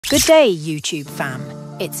Good day, YouTube fam.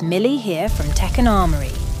 It's Millie here from Tekken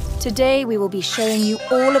Armory. Today we will be showing you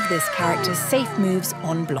all of this character's safe moves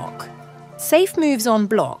on block. Safe moves on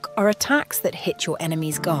block are attacks that hit your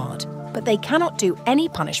enemy's guard, but they cannot do any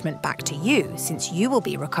punishment back to you since you will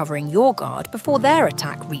be recovering your guard before their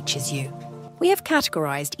attack reaches you. We have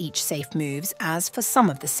categorized each safe moves as for some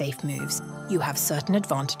of the safe moves, you have certain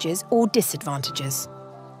advantages or disadvantages.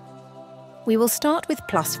 We will start with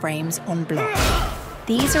plus frames on block.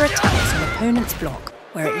 These are attacks on opponent's block,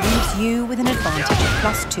 where it leaves you with an advantage of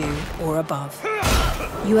 +2 or above.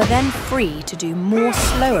 You are then free to do more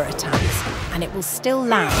slower attacks, and it will still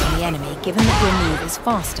land on the enemy given that your move is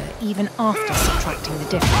faster even after subtracting the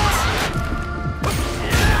difference.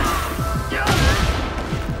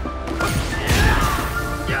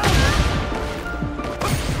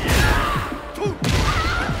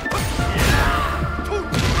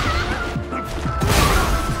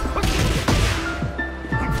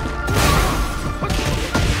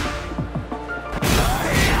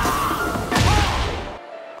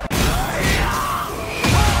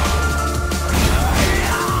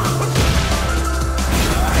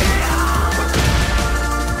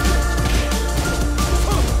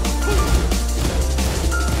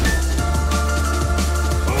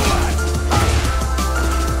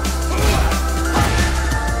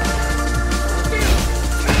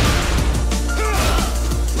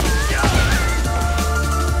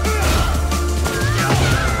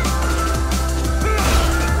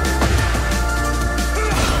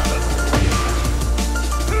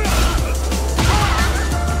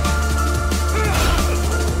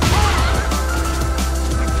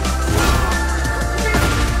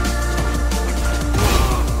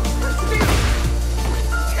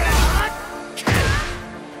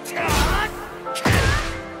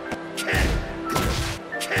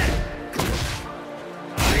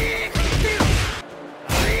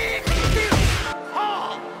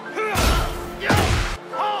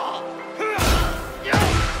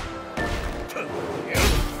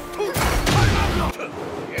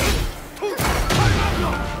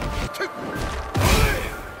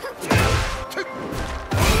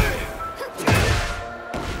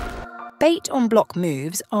 Bait on block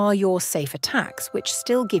moves are your safe attacks, which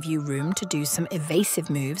still give you room to do some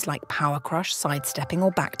evasive moves like power crush, sidestepping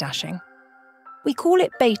or backdashing. We call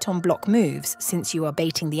it bait on block moves since you are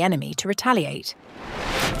baiting the enemy to retaliate.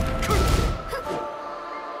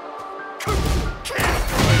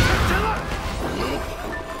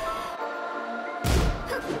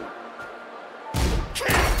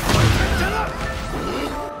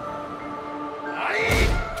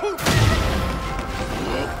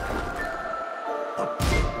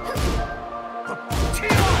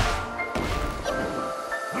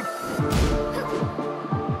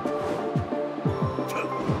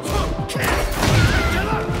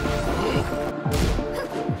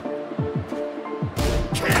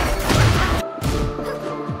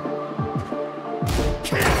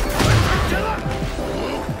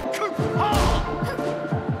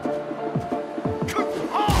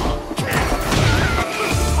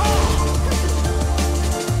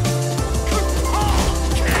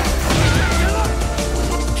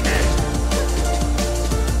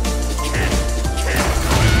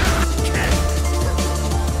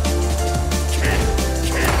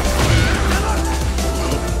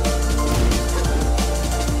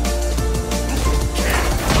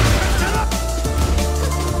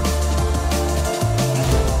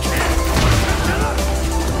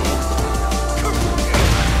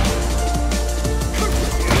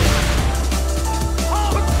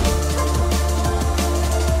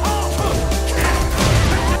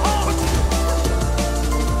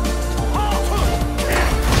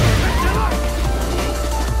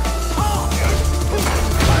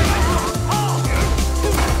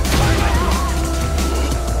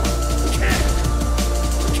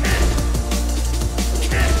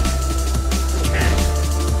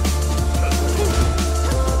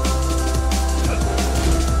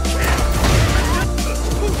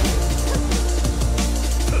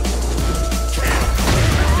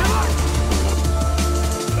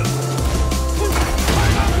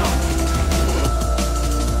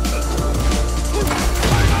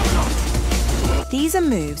 These are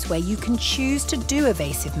moves where you can choose to do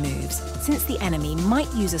evasive moves, since the enemy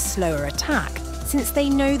might use a slower attack, since they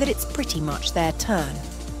know that it's pretty much their turn.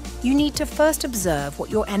 You need to first observe what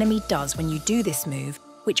your enemy does when you do this move,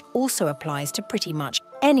 which also applies to pretty much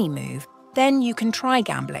any move, then you can try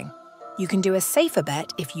gambling. You can do a safer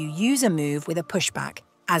bet if you use a move with a pushback,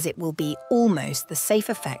 as it will be almost the same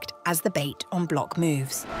effect as the bait on block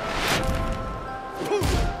moves.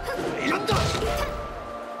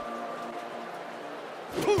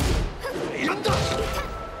 Huh!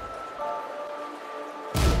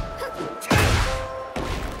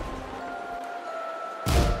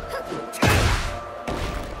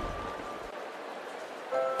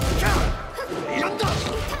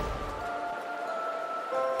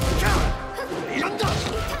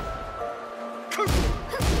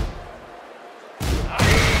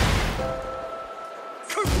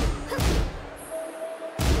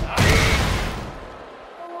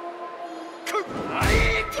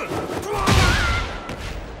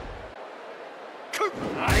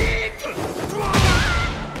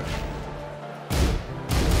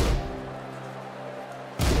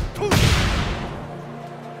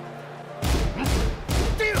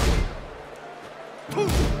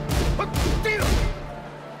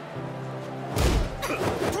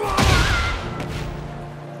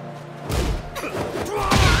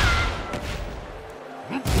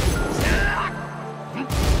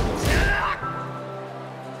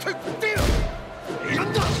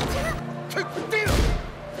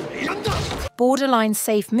 Borderline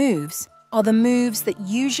safe moves are the moves that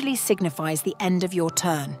usually signifies the end of your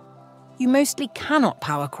turn. You mostly cannot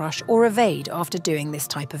power crush or evade after doing this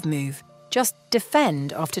type of move. Just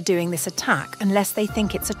defend after doing this attack unless they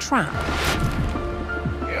think it's a trap.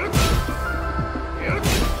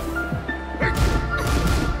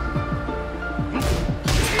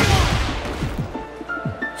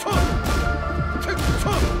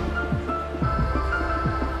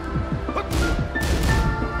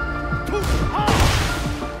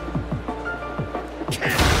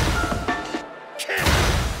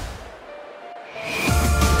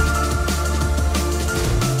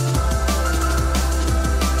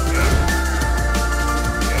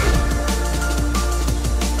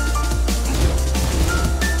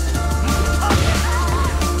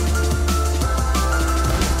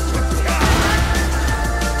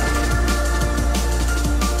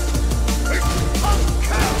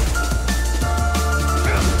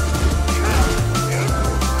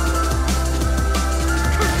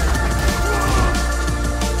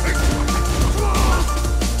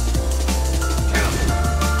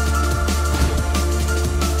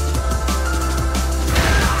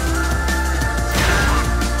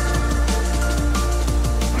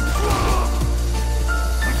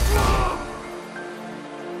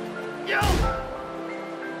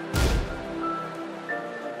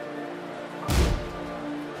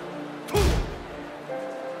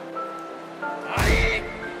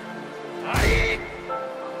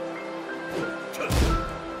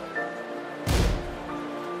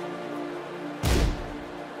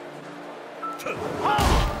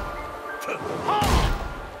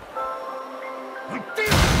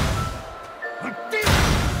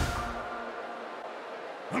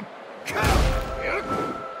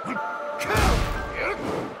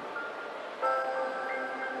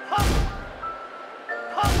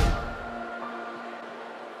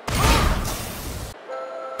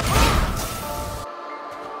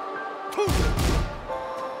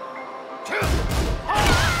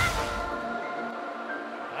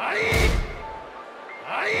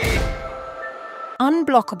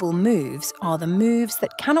 Unblockable moves are the moves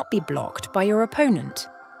that cannot be blocked by your opponent.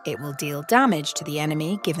 It will deal damage to the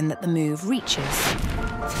enemy given that the move reaches.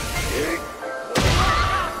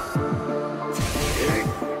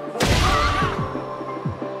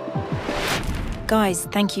 Guys,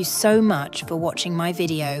 thank you so much for watching my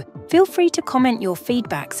video. Feel free to comment your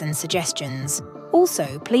feedbacks and suggestions.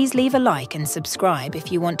 Also, please leave a like and subscribe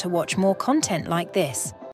if you want to watch more content like this.